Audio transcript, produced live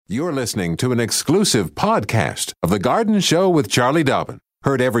You're listening to an exclusive podcast of The Garden Show with Charlie Dobbin.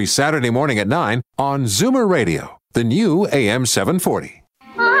 Heard every Saturday morning at 9 on Zoomer Radio, the new AM 740.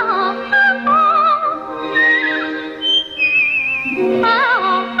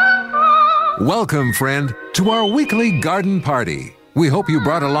 Welcome, friend, to our weekly garden party. We hope you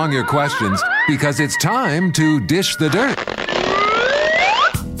brought along your questions because it's time to dish the dirt.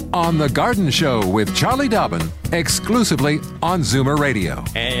 On The Garden Show with Charlie Dobbin, exclusively on Zoomer Radio.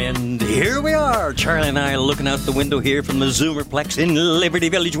 And here we are, Charlie and I looking out the window here from the Zoomerplex in Liberty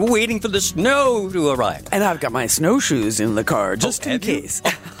Village, waiting for the snow to arrive. And I've got my snowshoes in the car, just in case.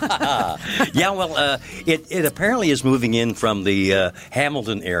 Yeah, well, it apparently is moving in from the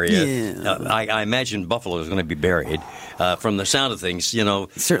Hamilton area. Yeah. I imagine Buffalo is going to be buried. From the sound of things, you know.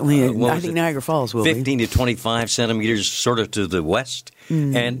 Certainly, I think Niagara Falls will 15 to 25 centimeters sort of to the west.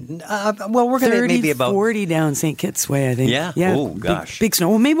 And, well, we're going to maybe about 40 down St. Kitts way, I think. Yeah? Oh, gosh. Big snow.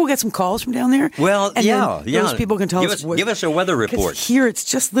 Well, maybe we'll get some calls from down there. Well, and yeah. Those people can tell us. Give us a weather report. Here, it's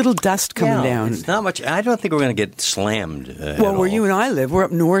just little dust coming down. It's not much. I don't think we're going to get slammed. Well, where you and I live, we're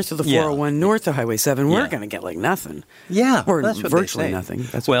up north of the 401, north of Highway 7. We're going to get like nothing. Yeah. Or that's what virtually nothing.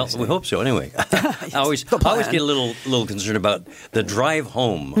 That's well, we hope so anyway. I always get a little concerned about the drive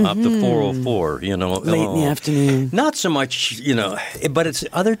home up the 404, you know. Late in the afternoon. Not so much, you know, but it's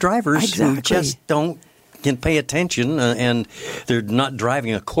other drivers who just can pay attention and they're not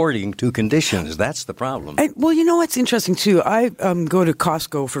driving according to conditions. That's the problem. Well, you know what's interesting, too? I go to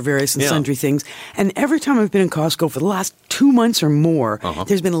Costco for various and sundry things, and every time I've been in Costco for the last 2 months or more,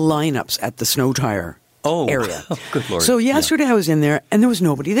 there's been lineups at the snow tire area. Oh, good Lord. So yesterday I was in there, and there was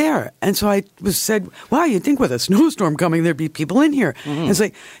nobody there. And so I said, wow, you'd think with a snowstorm coming, there'd be people in here. And it's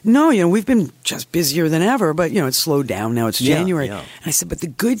like, no, you know, we've been just busier than ever, but, you know, it's slowed down now. It's January. Yeah. And I said, but the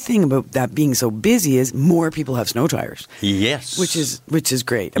good thing about that being so busy is more people have snow tires. Yes. Which is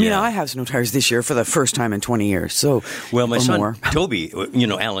great. I mean, I have snow tires this year for the first time in 20 years. So, well, my son, Toby, you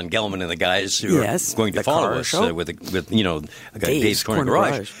know, Alan Gelman and the guys who are going to follow us with, you know, Dave's Corner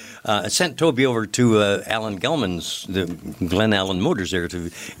Garage. Sent Toby over to Alan Gelman's, the Glen Allen Motors there to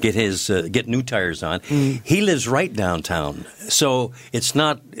get new tires on. He lives right downtown, so it's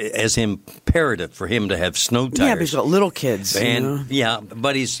not as imperative for him to have snow tires. Yeah, but he's got little kids. And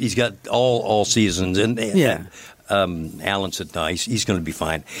but he's got all seasons. And Alan said, no, he's going to be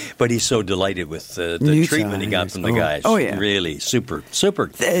fine. But he's so delighted with the treatment he got from the guys. Oh, yeah. Really, super.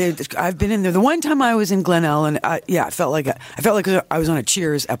 I've been in there. The one time I was in Glen Allen, I felt like I was on a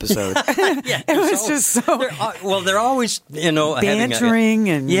Cheers episode. It was just so... they're always, you know... bantering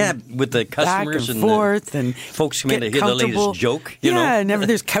with the customers back and forth. And folks come in to hear the latest joke, you know? Yeah,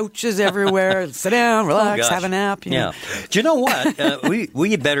 there's couches everywhere. Sit down, relax, have a nap. You know. Do you know what?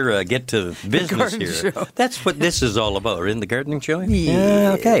 We better get to business here. Show. That's what this is all about, in the gardening show?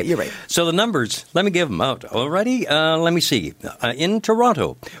 Yeah, okay. You're right. So the numbers, let me give them out. Already? Let me see. In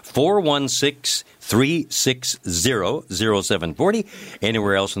Toronto, 416-360-0740.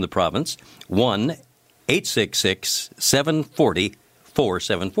 Anywhere else in the province,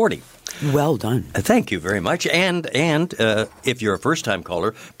 1-866-740-4740. Well done. Thank you very much. And if you're a first-time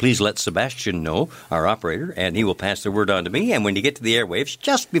caller, please let Sebastian know, our operator, and he will pass the word on to me. And when you get to the airwaves,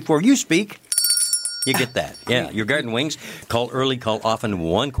 just before you speak... You get that. Yeah, your garden wings. Call early, call often,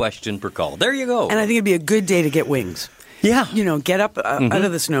 one question per call. There you go. And I think it'd be a good day to get wings. Yeah. You know, get up out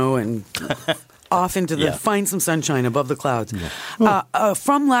of the snow and off into find some sunshine above the clouds. Yeah.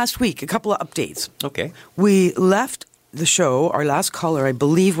 From last week, a couple of updates. Okay. We left the show, our last caller, I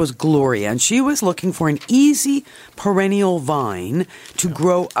believe, was Gloria, and she was looking for an easy perennial vine to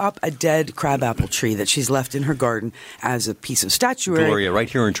grow up a dead crabapple tree that she's left in her garden as a piece of statuary. Gloria, right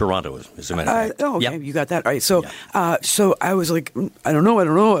here in Toronto, as a matter of fact. Oh, okay, you got that. All right, so so I was like, I don't know.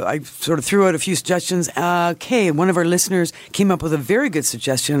 I sort of threw out a few suggestions. Okay, one of our listeners came up with a very good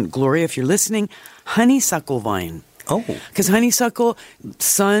suggestion. Gloria, if you're listening, honeysuckle vine. Oh. Because honeysuckle,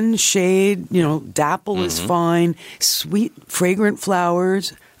 sun, shade, you know, dapple is fine. Sweet, fragrant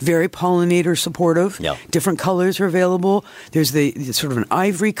flowers, very pollinator supportive. Yeah. Different colors are available. There's the sort of an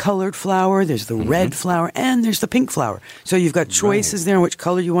ivory colored flower. There's the red flower, and there's the pink flower. So you've got choices there in which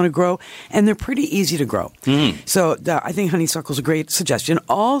color you want to grow, and they're pretty easy to grow. So I think honeysuckle's a great suggestion.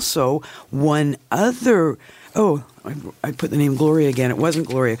 Also, one other... Oh, I put the name Gloria again. It wasn't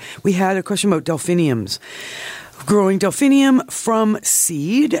Gloria. We had a question about delphiniums. Growing delphinium from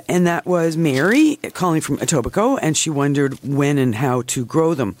seed, and that was Mary calling from Etobicoke, and she wondered when and how to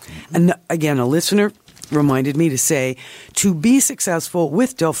grow them. And again, a listener reminded me to say, to be successful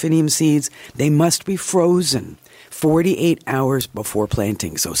with delphinium seeds, they must be frozen 48 hours before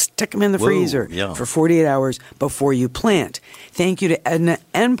planting. So stick them in the freezer for 48 hours before you plant. Thank you to Edna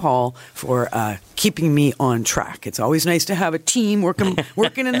and Paul for keeping me on track. It's always nice to have a team working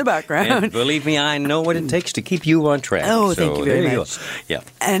in the background. And believe me, I know what it takes to keep you on track. Oh, thank you very much. Yeah.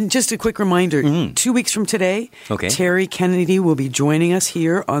 And just a quick reminder, 2 weeks from today, Terry Kennedy will be joining us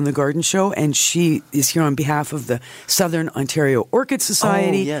here on The Garden Show, and she is here on behalf of the Southern Ontario Orchid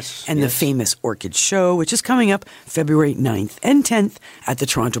Society and the famous Orchid Show, which is coming up February 9th and 10th at the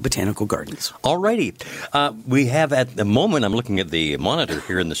Toronto Botanical Gardens. All righty. We have at the moment, I'm looking at the monitor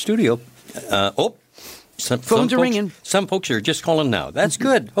here in the studio, phones are ringing. Some folks are just calling now. That's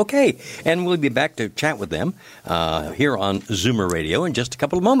good. Okay. And we'll be back to chat with them here on Zoomer Radio in just a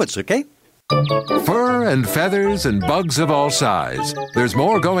couple of moments, okay? Fur and feathers and bugs of all size. There's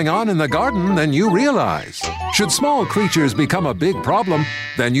more going on in the garden than you realize. Should small creatures become a big problem,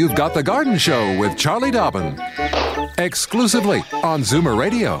 then you've got The Garden Show with Charlie Dobbin. Exclusively on Zoomer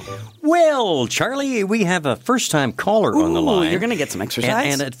Radio. Well, Charlie, we have a first-time caller on the line. You're going to get some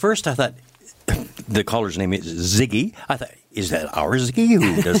exercise. And at first I thought, the caller's name is Ziggy. I thought, is that our Ziggy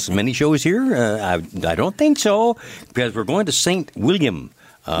who does many shows here? I don't think so, because we're going to St. William.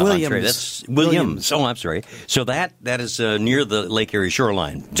 That's Williams. Oh, I'm sorry. So that is near the Lake Erie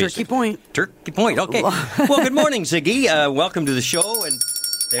shoreline. Turkey Point. Turkey Point. Okay. Well, good morning, Ziggy. Welcome to the show,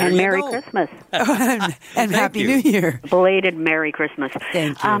 and Merry Christmas. and Happy New Year. Belated Merry Christmas.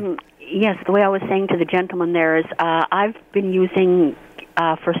 Thank you. Yes, the way I was saying to the gentleman there is I've been using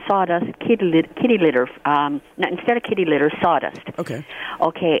for sawdust kitty litter instead of kitty litter, sawdust.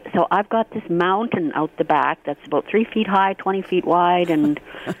 Okay, so I've got this mountain out the back that's about 3 feet high, 20 feet wide, and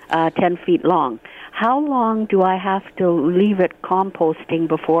 10 feet long. How long do I have to leave it composting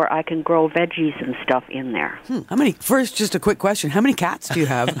before I can grow veggies and stuff in there? First, just a quick question. How many cats do you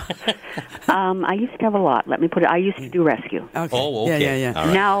have? I used to have a lot. Let me put it. I used to do rescue. Okay. Oh, okay. Yeah.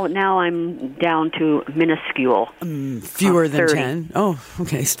 Right. Now I'm down to minuscule. Fewer than 30. 10? Oh,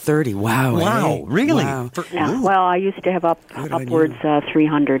 okay. It's 30. Wow. Wow. Really? Wow. Well, I used to have upwards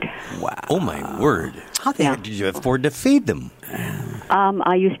 300. Wow. Oh, my word. How the heck did you afford to feed them?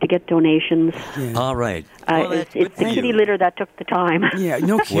 I used to get donations. Yeah. All right. It's the kitty litter that took the time. Yeah,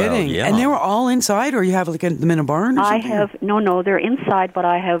 no kidding. Well, yeah. And they were all inside, or you have them in a barn or something? No, they're inside, but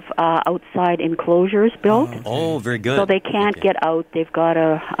I have outside enclosures built. Oh, very good. So they can't get out. They've got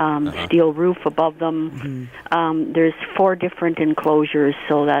a steel roof above them. Mm-hmm. There's 4 different enclosures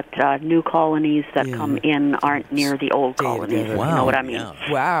so that new colonies that come in aren't near the old colonies. Wow. You know what I mean?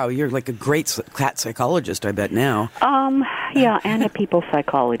 Yeah. Wow, you're like a great cat psychologist, I bet now. Yeah, and a people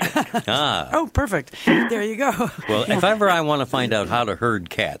psychologist. Oh, perfect. There you go. Well, if ever I want to find out how to herd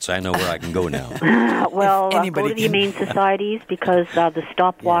cats, I know where I can go now. Well, go to the humane societies because the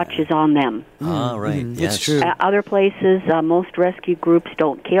stopwatch is on them. All right. Yes. It's true. Other places, most rescue groups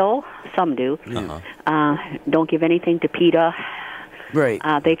don't kill. Some do. Don't give anything to PETA. Right.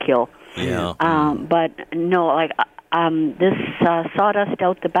 They kill. Yeah. But no, like this sawdust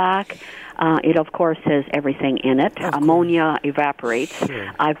out the back, it of course has everything in it. Ammonia evaporates.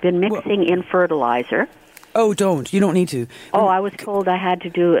 Sure. I've been mixing in fertilizer. Oh, don't. You don't need to. Oh, I was told I had to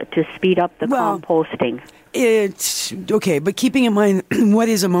do it to speed up the composting. It's okay, but keeping in mind, what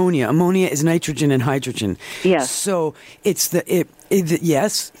is ammonia? Ammonia is nitrogen and hydrogen. Yes. So it's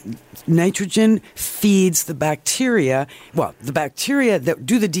yes, nitrogen feeds the bacteria. Well, the bacteria that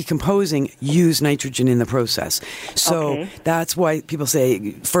do the decomposing use nitrogen in the process. So that's why people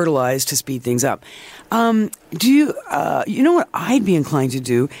say fertilize to speed things up. Do you, you know what I'd be inclined to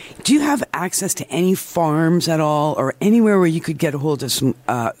do? Do you have access to any farms at all or anywhere where you could get a hold of some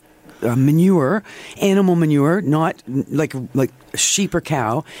manure, animal manure, not like sheep or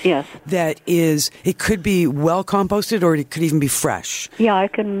cow. Yes. That is, it could be well composted or it could even be fresh. Yeah,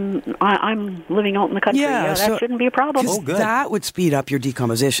 I'm living out in the country. Yeah, that shouldn't be a problem. Oh, good. That would speed up your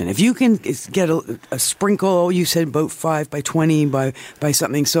decomposition. If you can get a sprinkle, you said about 5 by 20 by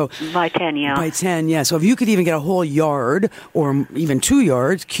something. So by 10, yeah. By 10, yeah. So if you could even get a whole yard or even 2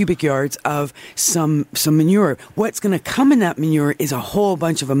 yards, cubic yards of some manure, what's going to come in that manure is a whole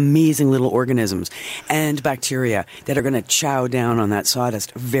bunch of amazing little organisms and bacteria that are going to chow down on that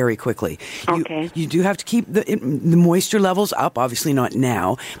sawdust very quickly. You do have to keep the moisture levels up, obviously not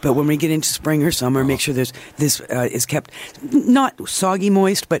now, but when we get into spring or summer, make sure this is kept not soggy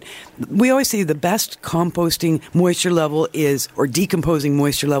moist, but we always say the best composting moisture level is, or decomposing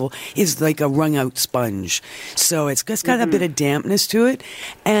moisture level, is like a wrung out sponge. So it's got a bit of dampness to it,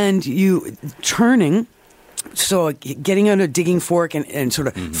 and you turning So getting out a digging fork and sort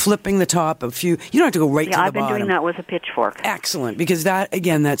of flipping the top a few. You don't have to go right to the bottom. Yeah, I've been doing that with a pitchfork. Excellent, because that,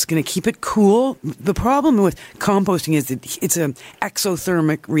 again, that's going to keep it cool. The problem with composting is that it's an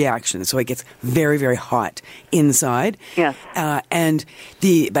exothermic reaction, so it gets very, very hot inside. Yes. And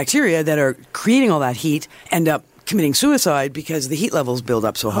the bacteria that are creating all that heat end up committing suicide because the heat levels build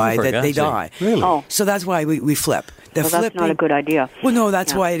up so high that they die. Really? Oh. So that's why we flip. That's not a good idea. Well, no,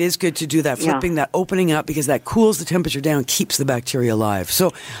 that's why it is good to do that, flipping, that opening up, because that cools the temperature down, keeps the bacteria alive.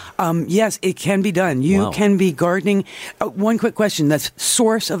 So, yes, it can be done. You can be gardening. One quick question, that's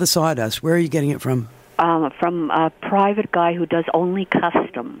source of the sawdust. Where are you getting it from? From a private guy who does only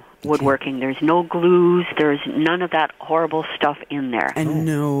custom woodworking. There's no glues. There's none of that horrible stuff in there. And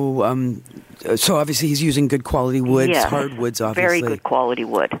no, so obviously he's using good quality woods, hardwoods, obviously. Very good quality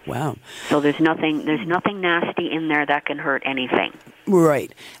wood. Wow. So there's nothing nasty in there that can hurt anything.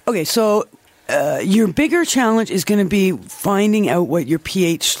 Right. Okay, so your bigger challenge is going to be finding out what your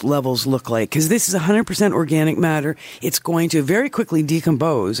pH levels look like, because this is 100% organic matter. It's going to very quickly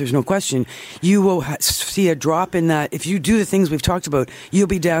decompose. There's no question. You will see a drop in that. If you do the things we've talked about, you'll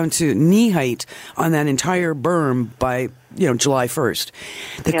be down to knee height on that entire berm by July 1st.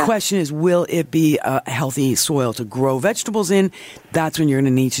 The question is, will it be a healthy soil to grow vegetables in? That's when you're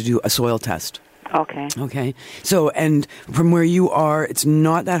going to need to do a soil test. Okay. So, and from where you are, it's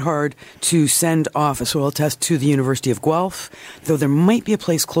not that hard to send off a soil test to the University of Guelph, though there might be a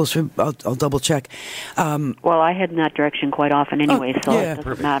place closer. I'll double check. Well, I head in that direction quite often anyway, so it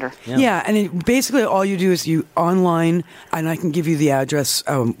doesn't matter. Yeah, and basically all you do is you online, and I can give you the address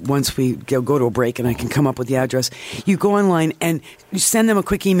once we go to a break, and I can come up with the address. You go online and you send them a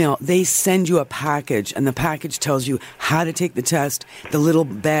quick email. They send you a package, and the package tells you how to take the test, the little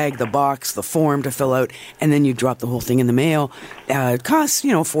bag, the box, the form to fill out, and then you drop the whole thing in the mail. It costs,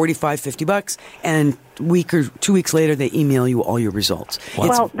 $45, $50, and week or 2 weeks later, they email you all your results. Wow.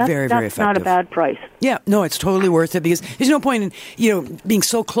 It's Well, very, very effective. That's not a bad price. Yeah, no, it's totally worth it, because there's no point in, being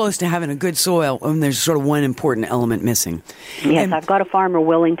so close to having a good soil when there's sort of one important element missing. Yes, And- I've got a farmer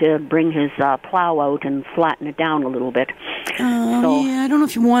willing to bring his plow out and flatten it down a little bit. Yeah, I don't know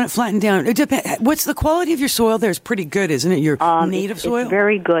if you want it flattened down. It depends. What's the quality of your soil there? Is pretty good, isn't it? Your native soil? It's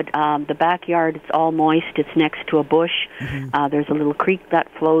very good. The backyard, it's all moist. It's next to a bush. There's a little creek that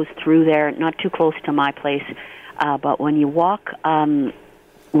flows through there, not too close to my place. But when you walk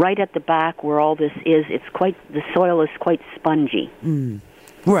right at the back where all this is, the soil is quite spongy.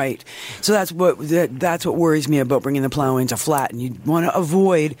 Right. So that's what worries me about bringing the plow in to flatten. You want to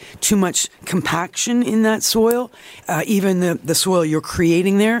avoid too much compaction in that soil, even the soil you're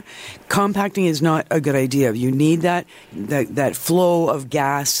creating there. Compacting is not a good idea. You need that flow of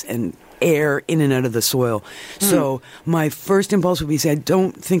gas and air in and out of the soil. So my first impulse would be to say, I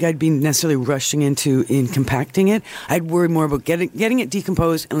don't think I'd be necessarily rushing in compacting it. I'd worry more about getting it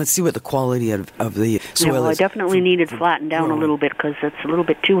decomposed, and let's see what the quality of the soil is. I definitely need it flattened down a little bit, because it's a little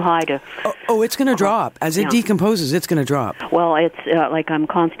bit too high to... Oh, it's going to drop. As it decomposes, it's going to drop. Well, it's like I'm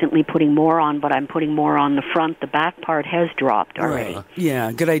constantly putting more on, but I'm putting more on the front. The back part has dropped already. Right.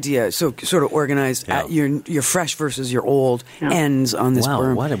 Yeah, good idea. So sort of organize your fresh versus your old ends on this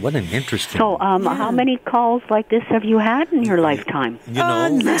berm. Wow, what an interesting... So, how many calls like this have you had in your lifetime?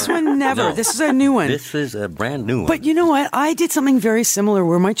 This one never. No. This is a new one. This is a brand new one. But you know what? I did something very similar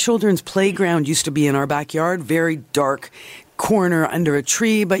where my children's playground used to be in our backyard, very dark corner under a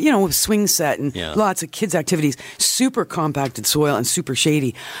tree, but with swing set and lots of kids' activities, super compacted soil and super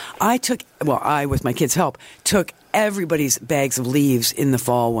shady. I, with my kids' help, took everybody's bags of leaves in the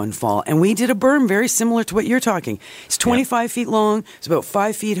fall one fall, and we did a berm very similar to what you're talking. It's 25 feet long, it's about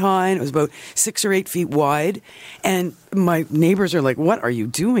 5 feet high, and it was about 6 or 8 feet wide. And my neighbors are like, what are you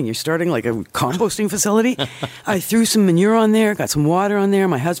doing? You're starting like a composting facility? I threw some manure on there, got some water on there.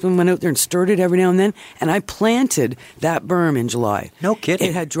 My husband went out there and stirred it every now and then, and I planted that berm in July. No kidding.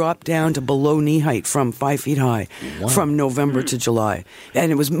 It had dropped down to below knee height from 5 feet high from November to July.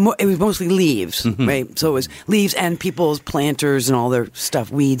 And it was mostly leaves, right? So it was leaves and people's planters and all their stuff,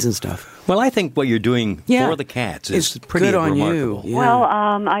 weeds and stuff. Well, I think what you're doing for the cats is pretty good on remarkable. You. Yeah. Well,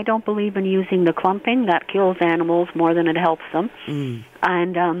 I don't believe in using the clumping. That kills animals more than it helps them.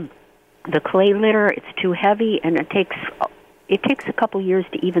 And the clay litter, it's too heavy, and it takes a couple years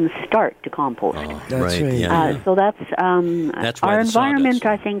to even start to compost. That's right. Yeah. So that's why our the environment,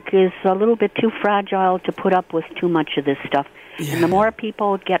 sawdust. I think, is a little bit too fragile to put up with too much of this stuff. Yeah. And the more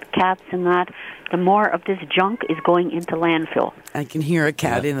people get cats in that, the more of this junk is going into landfill. I can hear a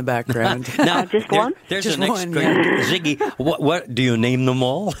cat in the background. Now, just one? There's just the next one, Ziggy, what do you name them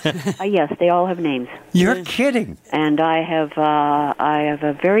all? Yes, they all have names. You're kidding. And I have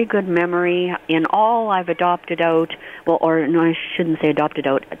a very good memory. In all, I've adopted out, I shouldn't say adopted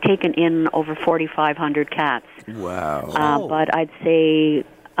out, taken in over 4,500 cats. Wow. But I'd say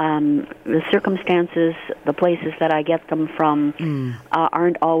the circumstances, the places that I get them from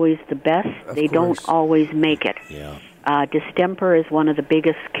aren't always the best. They don't always make it. Yeah. Distemper is one of the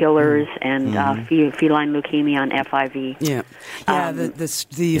biggest killers, and feline leukemia and FIV. Yeah,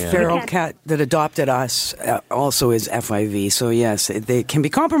 the feral cat that adopted us also is FIV. So yes, they can be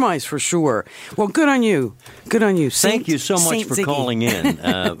compromised for sure. Well, good on you. Good on you. Thank you so much for calling in.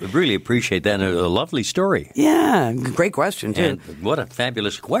 Really appreciate that. A lovely story. Yeah, great question too. And what a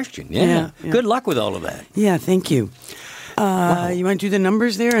fabulous question. Yeah. Good luck with all of that. Yeah, thank you. You want to do the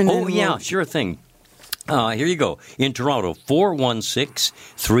numbers there? And Sure thing. Here you go. In Toronto,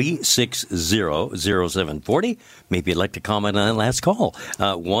 416-360-0740. Maybe you'd like to comment on that last call.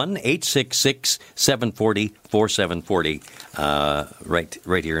 1-866-740-4740.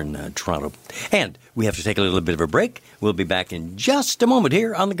 Right here in Toronto. And we have to take a little bit of a break. We'll be back in just a moment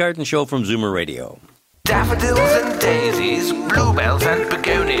here on The Garden Show from Zoomer Radio. Daffodils and daisies, bluebells and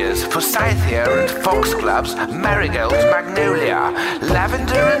begonias, forsythia and foxgloves, marigolds, magnolia,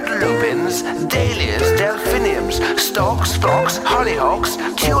 lavender and lupins, dahlias, delphiniums, stalks, phlox, hollyhocks,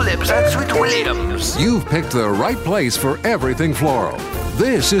 tulips and sweet williams. You've picked the right place for everything floral.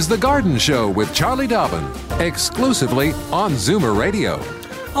 This is The Garden Show with Charlie Dobbin, exclusively on Zoomer Radio.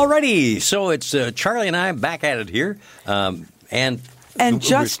 Alrighty, so it's Charlie and I back at it here, and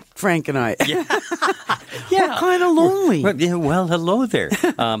just Frank and I. Yeah. We're kind of lonely. Well, hello there.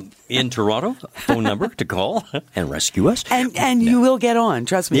 In Toronto, phone number to call and rescue us. And you will get on,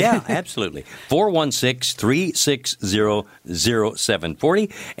 trust me. Yeah, absolutely.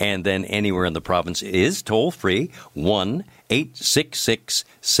 416-360-0740. And then anywhere in the province is toll-free,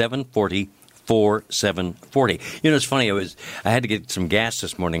 1-866-740-4740. You know, it's funny. I had to get some gas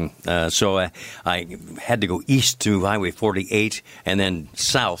this morning, so I had to go east to Highway 48 and then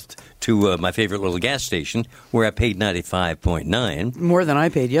south to my favorite little gas station, where I paid 95.9. More than I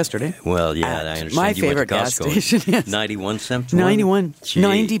paid yesterday. Well, yeah, I understand. My you favorite went gas to Costco. station, yes. 91 cents? 91.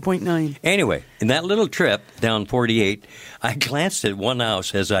 90.9. Anyway, in that little trip down 48, I glanced at one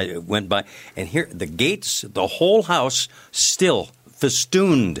house as I went by, and here, the gates, the whole house still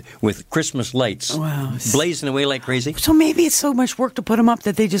festooned with Christmas lights, blazing away like crazy. So maybe it's so much work to put them up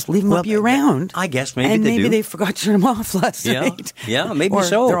that they just leave them up year-round. I guess maybe and they do. Maybe they forgot to turn them off last night. Yeah, maybe or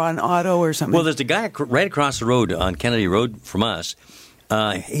so. They're on auto or something. Well, there's a guy right across the road on Kennedy Road from us.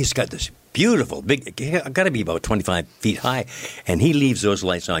 He's got this beautiful, big, got to be about 25 feet high, and he leaves those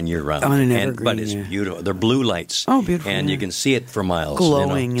lights on year-round. On an evergreen, but it's beautiful. They're blue lights. Oh, beautiful. And you can see it for miles.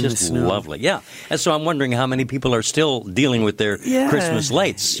 Glowing in just the snow. Lovely. Yeah. And so I'm wondering how many people are still dealing with their Christmas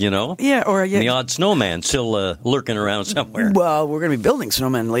lights, Yeah, or... And the odd snowman still lurking around somewhere. Well, we're going to be building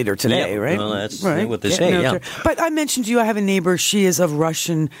snowmen later today, right? Well, that's what they say, yeah. But I mentioned to you, I have a neighbor, she is of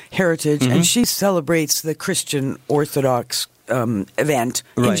Russian heritage, and she celebrates the Christian Orthodox event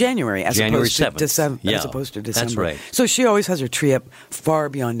in January as opposed to December. That's right. So she always has her tree up far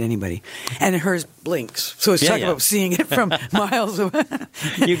beyond anybody, and hers blinks. So it's talking about seeing it from miles away.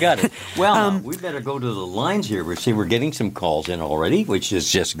 You got it. Well, we better go to the lines here. We're getting some calls in already, which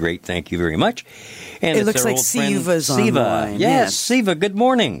is just great. Thank you very much. And it looks like Siva's on the line. Yes, Siva. Good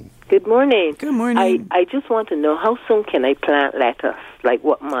morning. Good morning. Good morning. I just want to know, how soon can I plant lettuce? Like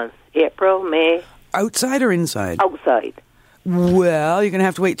what month? April, May? Outside or inside? Outside. Well, you're going to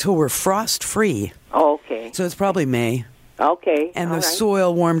have to wait till we're frost-free. Oh, okay. So it's probably May. Okay. And the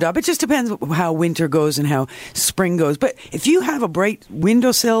soil warmed up. It just depends how winter goes and how spring goes. But if you have a bright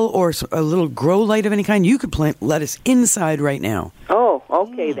windowsill or a little grow light of any kind, you could plant lettuce inside right now. Oh,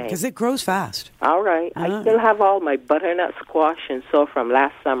 okay then. Because it grows fast. All right. I still have all my butternut squash and so from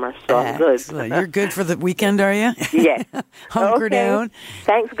last summer, so I'm good. You're good for the weekend, are you? Yes. Hunker down.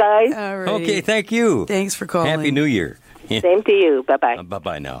 Thanks, guys. All right. Okay, thank you. Thanks for calling. Happy New Year. Same to you. Bye-bye.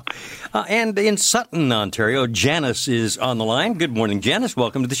 Bye-bye now. And in Sutton, Ontario, Janice is on the line. Good morning, Janice.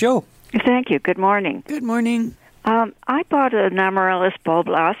 Welcome to the show. Thank you. Good morning. Good morning. I bought an amaryllis bulb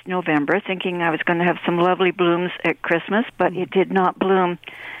last November thinking I was going to have some lovely blooms at Christmas, but it did not bloom.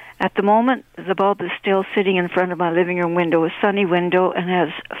 At the moment, the bulb is still sitting in front of my living room window, a sunny window, and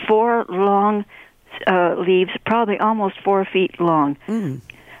has 4 long leaves, probably almost 4 feet long.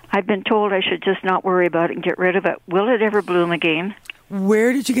 I've been told I should just not worry about it and get rid of it. Will it ever bloom again?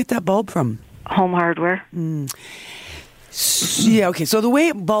 Where did you get that bulb from? Home Hardware. Yeah, okay. So the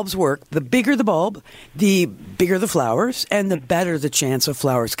way bulbs work, the bigger the bulb, the bigger the flowers, and the better the chance of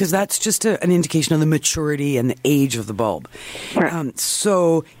flowers, because that's just an indication of the maturity and the age of the bulb. Right.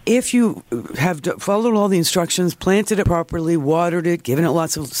 So if you have followed all the instructions, planted it properly, watered it, given it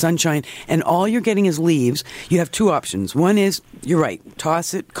lots of sunshine, and all you're getting is leaves, you have two options. One is, you're right,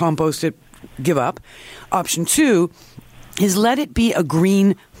 toss it, compost it, give up. Option two is let it be a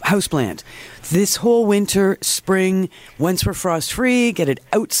green houseplant. This whole winter, spring, once we're frost-free, get it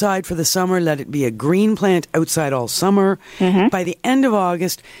outside for the summer, let it be a green plant outside all summer. Mm-hmm. By the end of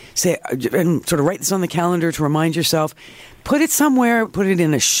August, and sort of write this on the calendar to remind yourself, put it somewhere, put it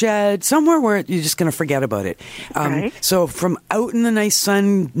in a shed, somewhere where you're just going to forget about it. Right. So from out in the nice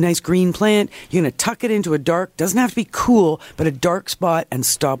sun, nice green plant, you're going to tuck it into a dark, doesn't have to be cool, but a dark spot, and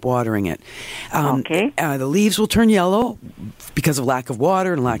stop watering it. Okay. The leaves will turn yellow because of lack of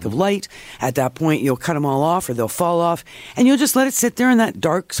water and lack of light. At that point, you'll cut them all off, or they'll fall off, and you'll just let it sit there in that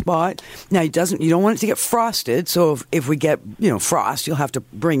dark spot. Now, you don't want it to get frosted, so if we get frost, you'll have to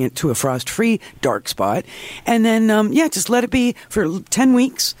bring it to a frost-free dark spot, and then just let it be for 10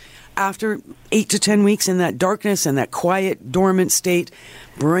 weeks. After 8 to 10 weeks in that darkness and that quiet, dormant state,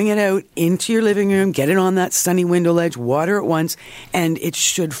 bring it out into your living room, get it on that sunny window ledge, water it once, and it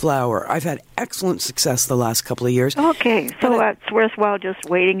should flower. I've had excellent success the last couple of years. Okay, so it's worthwhile just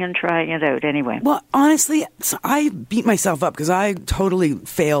waiting and trying it out anyway. Well, honestly, I beat myself up because I totally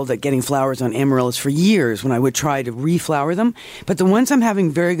failed at getting flowers on amaryllis for years when I would try to reflower them. But the ones I'm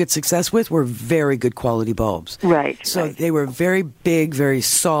having very good success with were very good quality bulbs. Right. So they were very big, very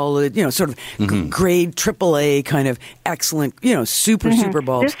solid, sort of grade AAA kind of excellent, super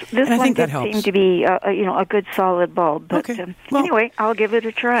bulbs. This and I one think that did helps. seem to be a good solid bulb. But okay. Anyway, I'll give it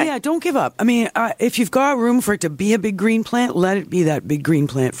a try. Yeah, don't give up. I mean, if you've got room for it to be a big green plant, let it be that big green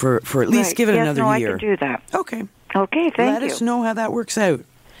plant for at least give it another year. I can do that. Okay. Okay, thank you. Let us know how that works out.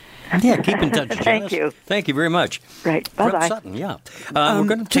 Yeah, keep in touch. Thank you. Thank you very much. Right. Bye-bye. Sutton, yeah. We're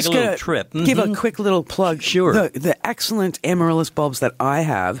going to take a little trip. Give a quick little plug. Sure. The excellent amaryllis bulbs that I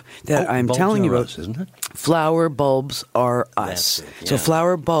have that I'm telling you about. Us, isn't it? Flower bulbs are us. That's it, yeah. So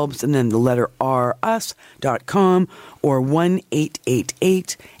flower bulbs and then the letter R us.com or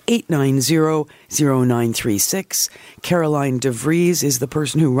 1-888-890-0936. Caroline DeVries is the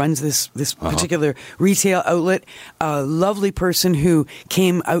person who runs this particular retail outlet. A lovely person who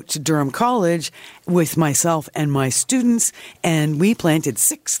came out to Durham College with myself and my students, and we planted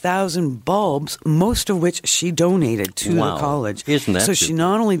 6,000 bulbs, most of which she donated to the college. Isn't that so she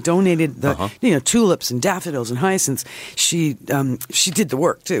not only donated the tulips and daffodils and hyacinths, she did the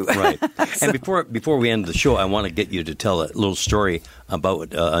work too. Right. And before we end the show, I want to get you to tell a little story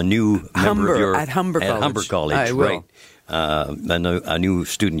about a new member of your at Humber College. I will. Right. A new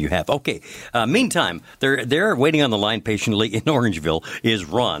student you have. Okay. Meantime, they're waiting on the line patiently in Orangeville is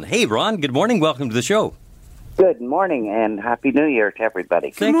Ron. Hey, Ron. Good morning. Welcome to the show. Good morning and Happy New Year to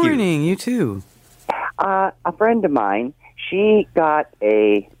everybody. Good morning. You too. A friend of mine, she got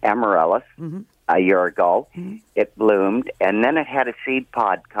a amaryllis a year ago. Mm-hmm. It bloomed, and then it had a seed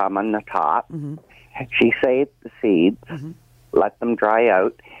pod come on the top. Mm-hmm. She saved the seeds, let them dry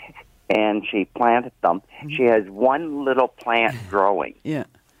out, and she planted them. Mm-hmm. She has one little plant growing. Yeah.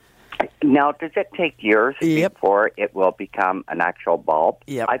 Now, does it take years before it will become an actual bulb?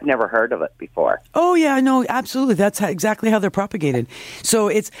 Yep. I've never heard of it before. Oh, yeah, no, absolutely. That's exactly how they're propagated. So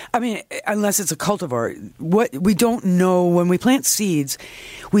unless it's a cultivar, what we don't know when we plant seeds,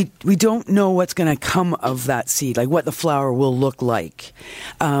 we don't know what's going to come of that seed, like what the flower will look like.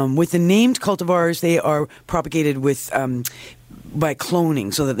 With the named cultivars, they are propagated with by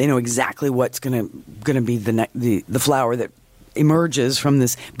cloning, so that they know exactly what's going to be the flower that emerges from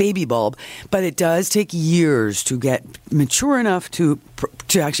this baby bulb, but it does take years to get mature enough to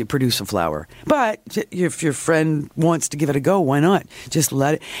actually produce a flower. But if your friend wants to give it a go, why not? Just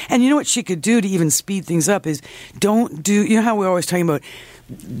let it. And you know what she could do to even speed things up is don't do, you know how we're always talking about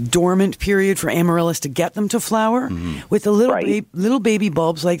dormant period for amaryllis to get them to flower? Mm-hmm. With the little baby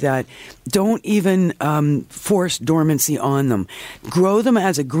bulbs like that, don't even force dormancy on them. Grow them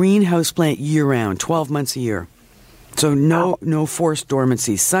as a greenhouse plant year-round, 12 months a year. So no forced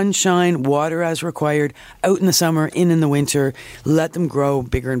dormancy. Sunshine, water as required, out in the summer, in the winter. Let them grow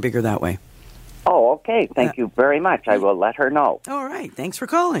bigger and bigger that way. Oh, Okay, thank you very much. I will let her know. All right. Thanks for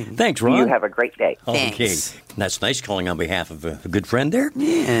calling. Thanks, Ron. You have a great day. Okay. Thanks. That's nice calling on behalf of a good friend there.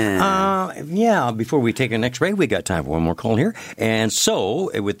 Yeah. Before we take our next break, we got time for one more call here. And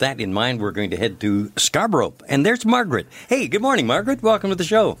so, with that in mind, we're going to head to Scarborough. And there's Margaret. Hey, good morning, Margaret. Welcome to the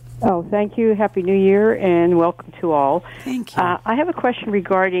show. Oh, thank you. Happy New Year, and welcome to all. Thank you. I have a question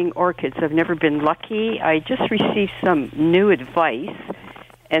regarding orchids. I've never been lucky. I just received some new advice,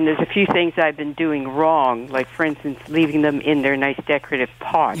 and there's a few things I've been doing wrong, like, for instance, leaving them in their nice decorative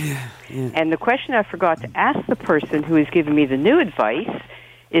pots. Yeah. And the question I forgot to ask the person who has given me the new advice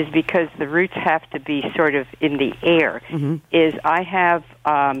is because the roots have to be sort of in the air, is I have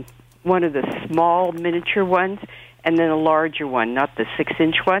one of the small miniature ones, and then a larger one, not the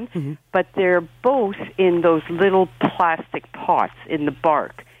 6-inch one, but they're both in those little plastic pots in the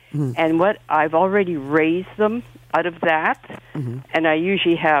bark. And what I've already raised them out of that, and I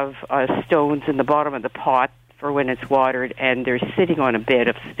usually have stones in the bottom of the pot for when it's watered, and they're sitting on a bed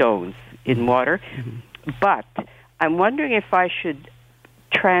of stones in water. But I'm wondering if I should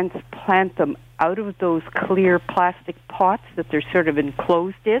transplant them out of those clear plastic pots that they're sort of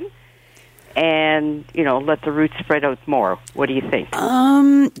enclosed in, and, let the roots spread out more. What do you think?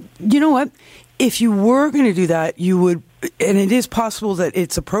 You know what? If you were going to do that, you would, and it is possible that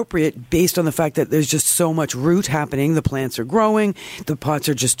it's appropriate based on the fact that there's just so much root happening. The plants are growing. The pots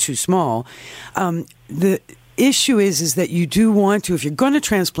are just too small. The issue is that you do want to, if you're going to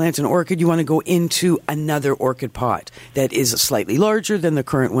transplant an orchid, you want to go into another orchid pot that is slightly larger than the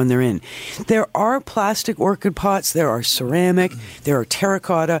current one they're in. There are plastic orchid pots, there are ceramic, there are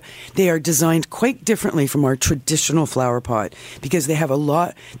terracotta. They are designed quite differently from our traditional flower pot because they have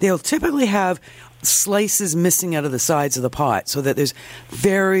they'll typically have slices missing out of the sides of the pot so that there's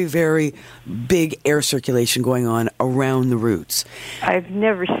very, very big air circulation going on around the roots. I've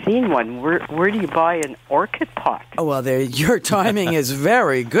never seen one. Where do you buy an orchid pot? Oh, well, your timing is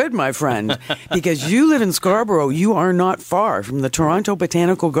very good, my friend, because you live in Scarborough. You are not far from the Toronto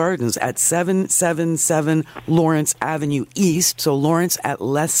Botanical Gardens at 777 Lawrence Avenue East, so Lawrence at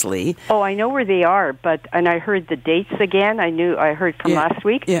Leslie. Oh, I know where they are, and I heard the dates again. I heard from last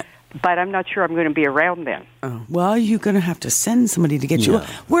week. Yeah. But I'm not sure I'm going to be around then. Oh, well, you're going to have to send somebody to get you.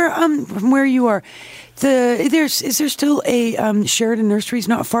 From where you are, is there still a Sheridan Nurseries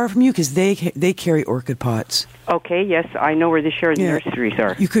not far from you? Because they carry orchid pots. Okay, yes, I know where the Sheridan Nurseries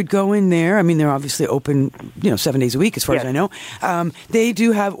are. You could go in there. I mean, they're obviously open, 7 days a week, as far as I know. They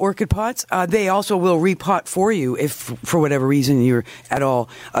do have orchid pots. They also will repot for you if, for whatever reason, you're at all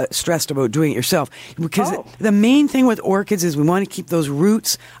stressed about doing it yourself. Because the main thing with orchids is we want to keep those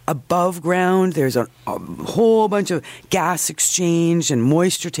roots above ground. There's a whole bunch of gas exchange and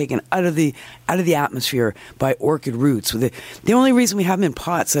moisture taken out of the atmosphere by orchid roots. The only reason we have them in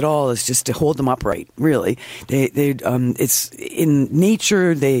pots at all is just to hold them upright. Really, it's in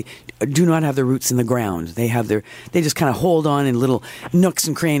nature. They do not have their roots in the ground. They just kind of hold on in little nooks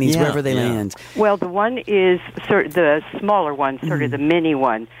and crannies wherever they land. Well, the one is the smaller one, sort of the mini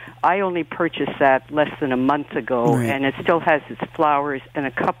one. I only purchased that less than a month ago, and it still has its flowers and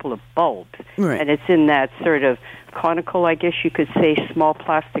a couple of bulbs. And it's in that sort of conical, I guess you could say, small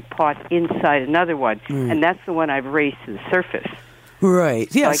plastic pot inside another one. And that's the one I've raised to the surface. Right.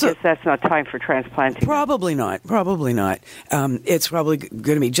 Yeah. So I guess that's not time for transplanting. Probably not. It's probably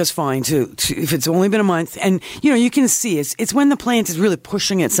going to be just fine if it's only been a month. And you can see it's when the plant is really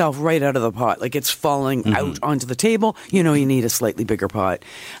pushing itself right out of the pot, like it's falling out onto the table. You need a slightly bigger pot,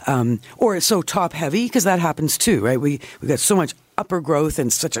 or it's so top heavy because that happens too, right? We got so much upper growth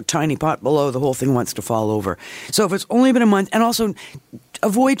and such a tiny pot below, the whole thing wants to fall over. So if it's only been a month, and also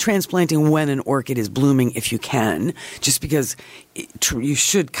avoid transplanting when an orchid is blooming if you can, just because you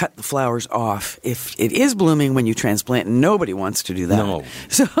should cut the flowers off if it is blooming when you transplant, and nobody wants to do that. No.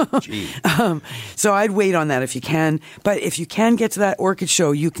 So I'd wait on that if you can. But if you can get to that orchid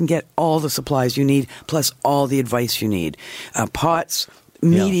show, you can get all the supplies you need, plus all the advice you need. Pots,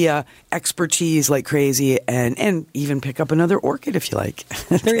 media, expertise like crazy, and even pick up another orchid if you like.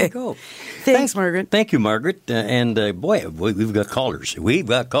 There you go. Thanks, Margaret. Thank you, Margaret. Boy, we've got callers. We've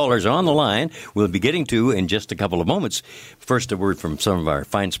got callers on the line we'll be getting to in just a couple of moments. First, a word from some of our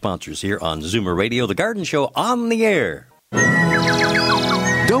fine sponsors here on Zoomer Radio, The Garden Show on the air.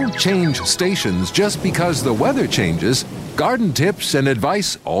 Don't change stations just because the weather changes. Garden tips and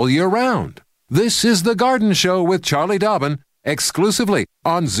advice all year round. This is The Garden Show with Charlie Dobbin, exclusively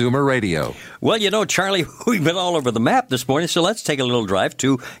on Zoomer Radio. Well, Charlie, we've been all over the map this morning, so let's take a little drive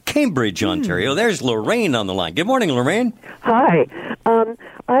to Cambridge, Ontario. There's Lorraine on the line. Good morning, Lorraine. Hi. I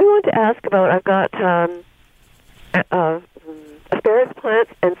want to ask about, I've got asparagus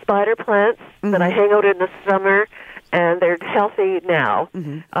plants and spider plants that I hang out in the summer, and they're healthy now.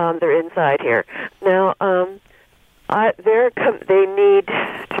 They're inside here. Now, they need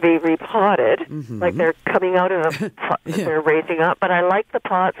to be repotted, like they're coming out of a pot that they're raising up, but I like the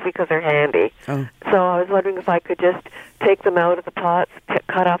pots because they're handy. So I was wondering if I could just take them out of the pots,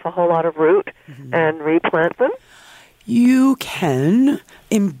 cut off a whole lot of root, and replant them. You can.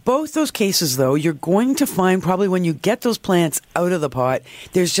 In both those cases, though, you're going to find probably when you get those plants out of the pot,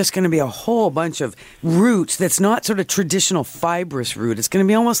 there's just going to be a whole bunch of roots that's not sort of traditional fibrous root. It's going to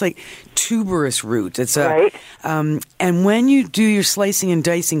be almost like tuberous root. It's right. And when you do your slicing and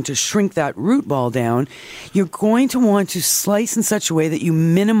dicing to shrink that root ball down, you're going to want to slice in such a way that you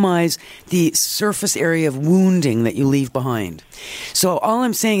minimize the surface area of wounding that you leave behind. So all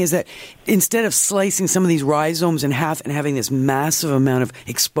I'm saying is that instead of slicing some of these rhizomes in half and having this massive amount of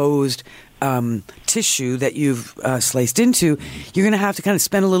exposed tissue that you've sliced into, you're going to have to kind of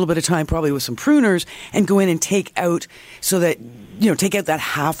spend a little bit of time probably with some pruners and go in and take out so that, take out that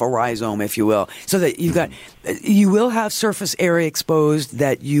half a rhizome, if you will, so that you will have surface area exposed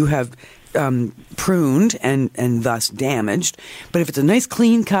that you have pruned and thus damaged. But if it's a nice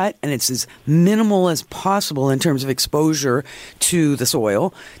clean cut and it's as minimal as possible in terms of exposure to the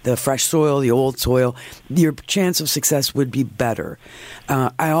soil, the fresh soil, the old soil, your chance of success would be better.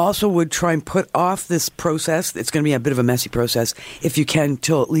 I also would try and put off this process. It's going to be a bit of a messy process if you can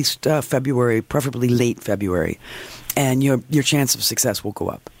till at least February, preferably late February, and your chance of success will go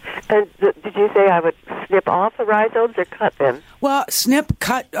up. And did you say I would snip off the rhizomes or cut them? Well, snip,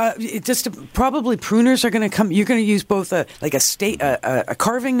 cut. Probably pruners are going to come. You're going to use both a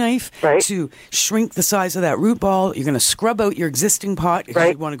carving knife to shrink the size of that root ball. You're going to scrub out your existing pot if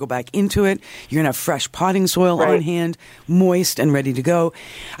you want to go back into it. You're going to have fresh potting soil on hand, moist and ready to go.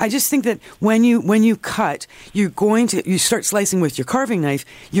 I just think that when you cut, you start slicing with your carving knife.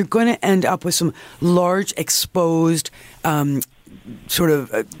 You're going to end up with some large exposed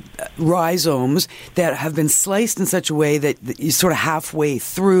rhizomes that have been sliced in such a way that you sort of halfway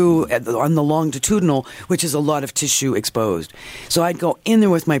through on the longitudinal, which is a lot of tissue exposed. So I'd go in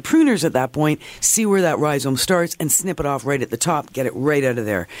there with my pruners at that point, see where that rhizome starts, and snip it off right at the top, get it right out of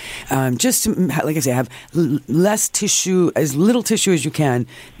there. Just to, like I say, have less tissue, as little tissue as you can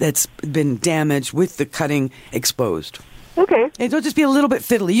that's been damaged with the cutting exposed. Okay. It'll just be a little bit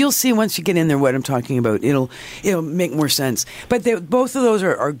fiddly. You'll see once you get in there what I'm talking about. It'll make more sense. But both of those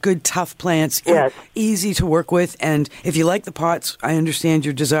are good, tough plants. Yes. Easy to work with. And if you like the pots, I understand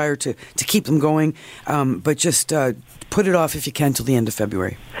your desire to keep them going. But just put it off if you can till the end of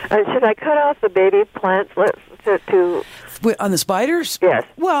February. Should I cut off the baby plants to on the spiders? Yes.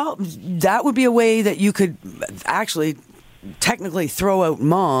 Well, that would be a way that you could actually technically throw out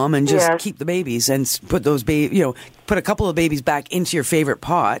mom and just keep the babies and put those put a couple of babies back into your favorite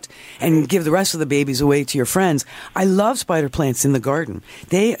pot and give the rest of the babies away to your friends. I love spider plants in the garden.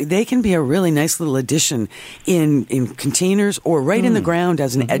 They can be a really nice little addition in containers or right in the ground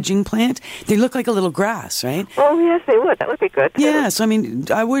as an edging plant. They look like a little grass, right? Oh, yes, they would. That would be good. Yeah, so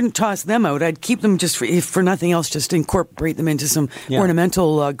I wouldn't toss them out. I'd keep them just for nothing else, just incorporate them into some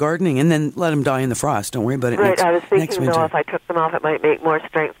ornamental gardening and then let them die in the frost. Don't worry about it. Right, I was thinking, though, if I took them off, it might make more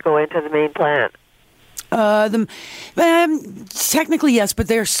strength go into the main plant. Technically, yes, but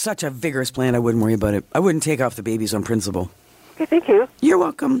they're such a vigorous plant, I wouldn't worry about it. I wouldn't take off the babies on principle. Okay, thank you. You're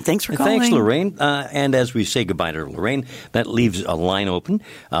welcome. Thanks for calling. Thanks, Lorraine. And as we say goodbye to Lorraine, that leaves a line open,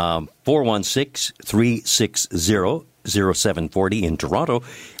 416-360-0740 in Toronto.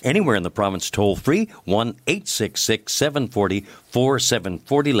 Anywhere in the province, toll free,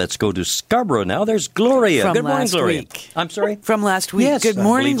 1-866-740-4740. Let's go to Scarborough now. There's Gloria. Good morning, Gloria. I'm sorry? From last week. Yes, good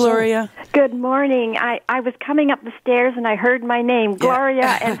morning, Gloria. So. Good morning. I was coming up the stairs and I heard my name, Gloria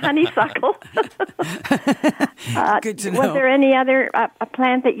and honeysuckle. Good to know. Was there any other a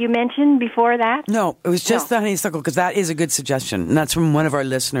plant that you mentioned before that? No, it was just the honeysuckle because that is a good suggestion. And that's from one of our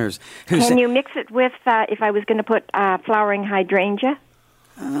listeners. Can you mix it with, if I was going to put flowering hydrangea?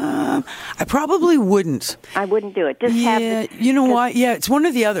 I probably wouldn't. I wouldn't do it. Just have you know why? Yeah, it's one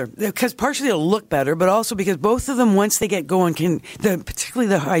or the other. Because partially it'll look better, but also because both of them, once they get going, particularly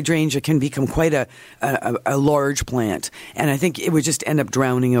the hydrangea, can become quite a large plant. And I think it would just end up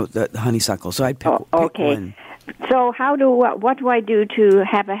drowning out the honeysuckle. So I'd pick one. So what do I do to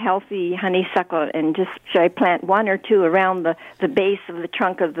have a healthy honeysuckle? And should I plant one or two around the base of the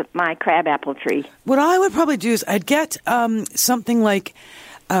trunk of my crabapple tree? What I would probably do is I'd get something like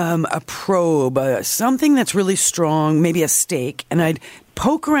a probe, something that's really strong, maybe a stake, and I'd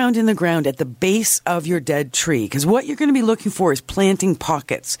poke around in the ground at the base of your dead tree. Because what you're going to be looking for is planting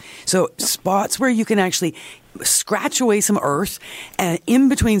pockets. So spots where you can actually scratch away some earth and in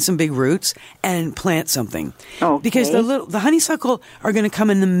between some big roots and plant something. Okay. Because the honeysuckle are going to come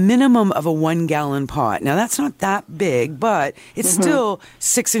in the minimum of a 1 gallon pot. Now that's not that big, but it's still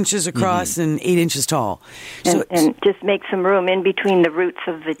 6 inches across and 8 inches tall. And just make some room in between the roots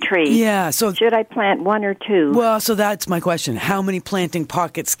of the tree. Yeah. So should I plant 1 or 2? Well, so that's my question. How many planting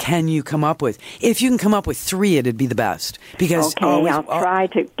pockets can you come up with? If you can come up with 3, it'd be the best. Because I'll try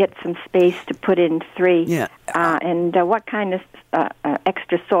to get some space to put in 3. Yeah. And what kind of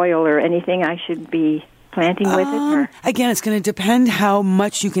extra soil or anything I should be planting with it? Or? Again, it's going to depend how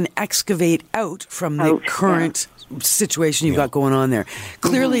much you can excavate out from the current situation you've got going on there.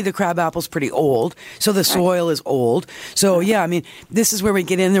 Clearly, the crabapple's pretty old, so the soil is old. So, yeah, I mean, this is where we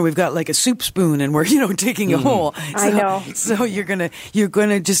get in there. We've got like a soup spoon, and we're digging a hole. So, I know. So you're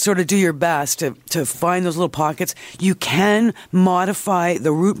gonna just sort of do your best to find those little pockets. You can modify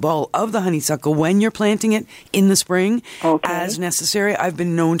the root ball of the honeysuckle when you're planting it in the spring as necessary. I've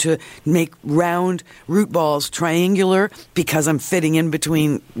been known to make round root balls triangular because I'm fitting in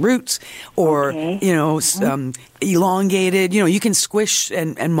between roots, or elongated. You can squish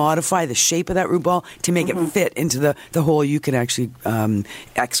and modify the shape of that root ball to make it fit into the hole you can actually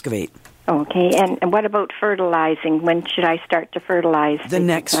excavate. Okay, and what about fertilizing? When should I start to fertilize? The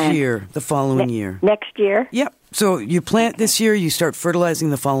next year, the following year. Next year? Yep. So you plant this year, you start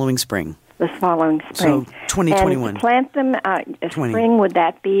fertilizing the following spring. The following spring. So 2021. And to plant them spring, would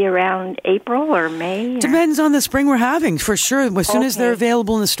that be around April or May? Depends on the spring we're having, for sure. As soon as they're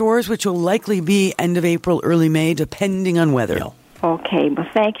available in the stores, which will likely be end of April, early May, depending on weather. Yeah. Okay, well,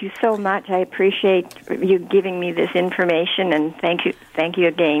 thank you so much. I appreciate you giving me this information, and thank you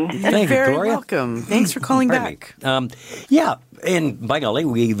again. You're very welcome. Thanks for calling back. And by golly,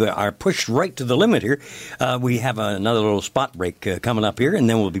 we are pushed right to the limit here. We have another little spot break coming up here, and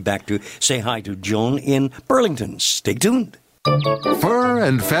then we'll be back to say hi to Joan in Burlington. Stay tuned. Fur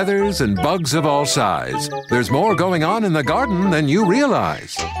and feathers and bugs of all size. There's more going on in the garden than you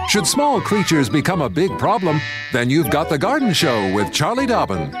realize. Should small creatures become a big problem, then you've got The Garden Show with Charlie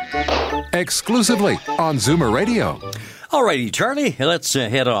Dobbin. Exclusively on Zoomer Radio. All righty, Charlie, let's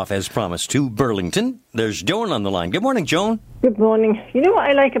head off as promised to Burlington. There's Joan on the line. Good morning, Joan. Good morning. You know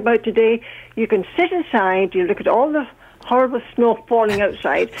what I like about today? You can sit inside, you look at all the horrible snow falling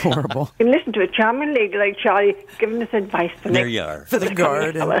outside. Horrible. You can listen to a charming lady like Charlie giving us advice for there you are. For the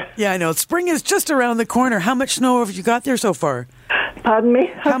garden. Yeah, I know. Spring is just around the corner. How much snow have you got there so far? Pardon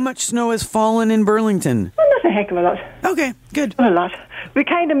me? How much snow has fallen in Burlington? Well, not a heck of a lot. Okay, good. Not a lot. We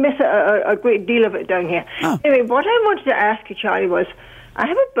kind of miss a great deal of it down here. Oh. Anyway, what I wanted to ask you, Charlie, was I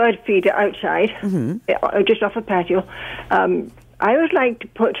have a bird feeder outside, just off a patio. I would like to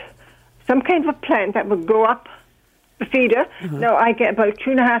put some kind of a plant that would grow up the feeder. Now, I get about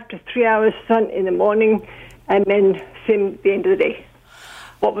 2.5 to 3 hours sun in the morning and then same the end of the day.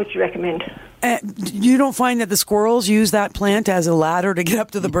 What would you recommend? You don't find that the squirrels use that plant as a ladder to get up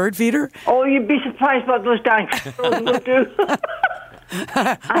to the bird feeder? Oh, you'd be surprised what those dying squirrels would do.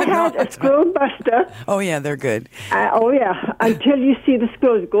 I had a squirrel buster. Oh, yeah, they're good. Until you see the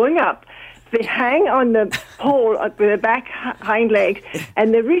squirrels going up. They hang on the pole with their back hind legs,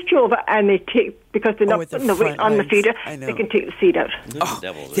 and they reach over and they take, because they're not putting the weight on the feeder, they can take the seed out.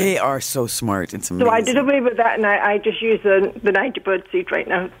 They are so smart. It's amazing. So I did away with that, and I just use the 90 bird seed right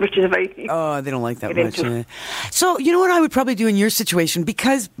now, which is a very... Oh, they don't like that much. So, you know what I would probably do in your situation?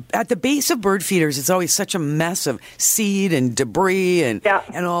 Because at the base of bird feeders, it's always such a mess of seed and debris and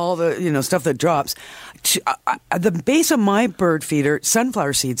all the stuff that drops. At the base of my bird feeder,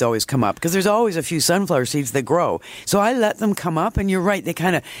 sunflower seeds always come up because there's always a few sunflower seeds that grow. So I let them come up, and you're right, they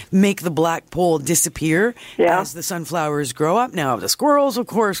kind of make the black pole disappear as the sunflowers grow up. Now, the squirrels, of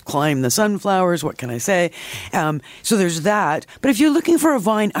course, climb the sunflowers. What can I say? So there's that. But if you're looking for a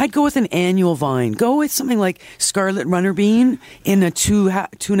vine, I'd go with an annual vine. Go with something like scarlet runner bean in a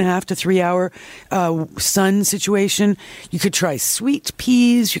 2.5 to 3 hour sun situation. You could try sweet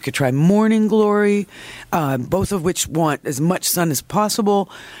peas. You could try morning glory. Both of which want as much sun as possible.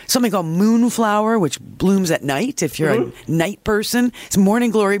 Something called moonflower, which blooms at night if you're a night person. It's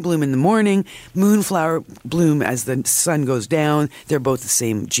morning glory, bloom in the morning. Moonflower bloom as the sun goes down. They're both the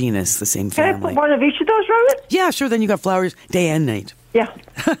same genus, the same family. Can I put one of each of those around it? Yeah, sure. Then you got flowers day and night. Yeah.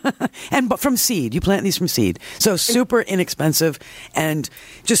 But from seed. You plant these from seed. So super inexpensive, and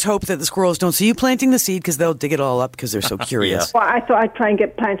just hope that the squirrels don't see you planting the seed because they'll dig it all up because they're so curious. Well, I thought I'd try and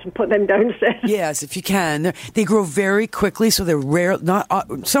get plants and put them down instead. Yes, if you can. They grow very quickly, so they're rare.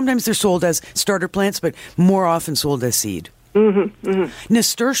 Sometimes they're sold as starter plants, but more often sold as seed.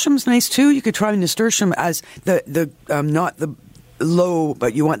 Nasturtium's nice too. You could try nasturtium as the not the low,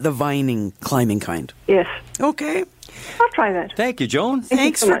 but you want the vining climbing kind. Yes. Okay. I'll try that. Thank you, Joan.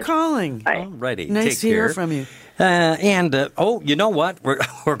 Thanks for calling. Bye. Alrighty. Nice to hear from you. You know what?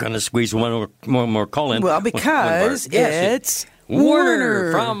 We're going to squeeze one more call in. Well, because it's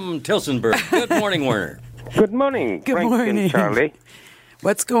Werner from Tilsonburg. Good morning, Werner. Good morning. Good Frank morning. and Charlie.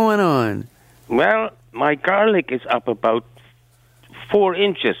 What's going on? Well, my garlic is up about 4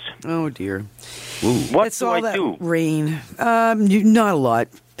 inches. Oh, dear. Ooh. What It's do all I that do? rain. Not a lot.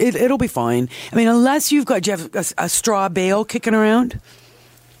 It'll be fine. I mean, unless do you have a straw bale kicking around?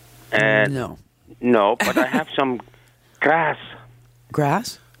 No. No, but I have some grass.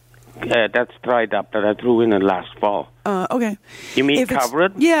 Grass? That's dried up that I threw in the last fall. Okay. You mean cover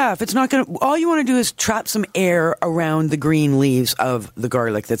it? Yeah, if it's not going to... All you want to do is trap some air around the green leaves of the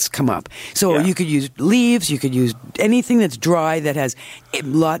garlic that's come up. So you could use leaves, you could use anything that's dry that has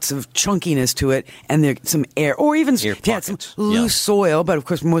lots of chunkiness to it, and there's some air, or even some loose soil, but of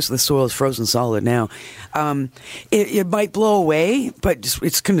course most of the soil is frozen solid now. It might blow away, but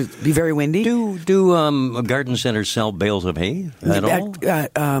it's going to be very windy. Do garden centers sell bales of hay at all?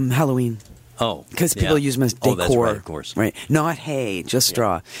 Halloween. Oh, because people use them as decor. Oh, that's right, of course. Right, not hay, just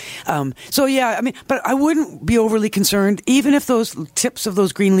straw. But I wouldn't be overly concerned. Even if those tips of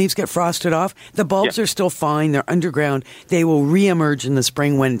those green leaves get frosted off, the bulbs are still fine. They're underground. They will reemerge in the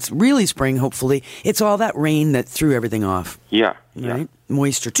spring when it's really spring, hopefully. It's all that rain that threw everything off. Yeah. Right?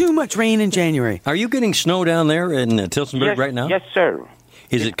 Moisture. Too much rain in January. Are you getting snow down there in Tilsonburg right now? Yes, sir.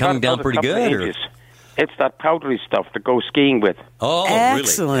 Is it coming down pretty good? It's that powdery stuff to go skiing with. Oh,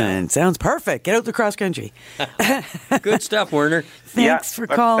 excellent. Really? Yeah. Sounds perfect. Get out the cross country. Good stuff, Werner. Thanks for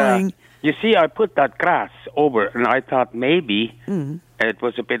calling. You see, I put that grass over, and I thought maybe it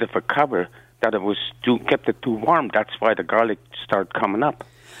was a bit of a cover, that it was kept it too warm. That's why the garlic started coming up.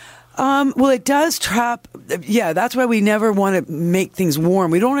 Well, it does trap. Yeah, that's why we never want to make things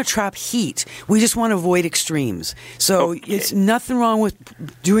warm. We don't want to trap heat. We just want to avoid extremes. So it's nothing wrong with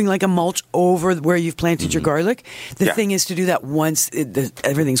doing like a mulch over where you've planted your garlic. The thing is to do that once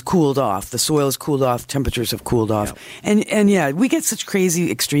everything's cooled off. The soil is cooled off. Temperatures have cooled off. And we get such crazy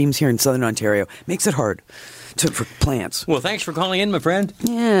extremes here in Southern Ontario. Makes it hard for plants. Well, thanks for calling in, my friend.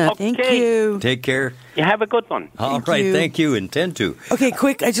 Yeah, thank you. Take care. You have a good one. All right, thank you. Intend to. Okay,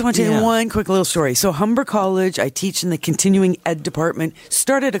 quick. I just want to tell you one quick little story. So Humber College, I teach in the continuing ed department,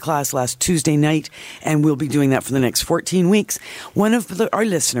 started a class last Tuesday night, and we'll be doing that for the next 14 weeks. One of our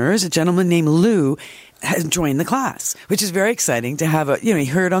listeners, a gentleman named Lou, has joined the class, which is very exciting to have he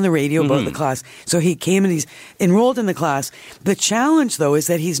heard on the radio about the class. So he came and he's enrolled in the class. The challenge, though, is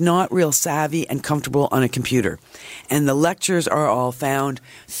that he's not real savvy and comfortable on a computer. And the lectures are all found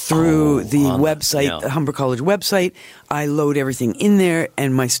through the website, the Humber College website. I load everything in there,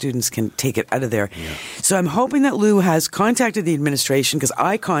 and my students can take it out of there. Yeah. So I'm hoping that Lou has contacted the administration, because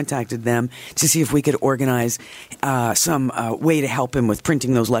I contacted them to see if we could organize some way to help him with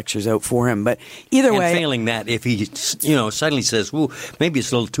printing those lectures out for him. But either way, failing that, if he suddenly says, "Well, maybe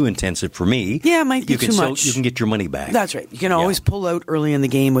it's a little too intensive for me," it might be too much. You can get your money back. That's right. You can always pull out early in the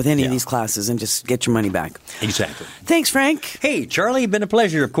game with any of these classes and just get your money back. Exactly. Thanks, Frank. Hey, Charlie, been a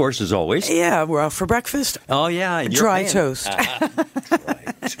pleasure, of course, as always. Yeah, we're off for breakfast. Oh, yeah. Dry toast. Dry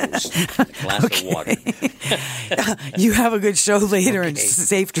toast. A glass of water. You have a good show later and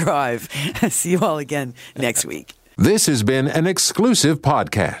safe drive. See you all again next week. This has been an exclusive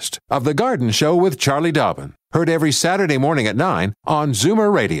podcast of The Garden Show with Charlie Dobbin. Heard every Saturday morning at 9 on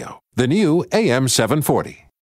Zoomer Radio, the new AM 740.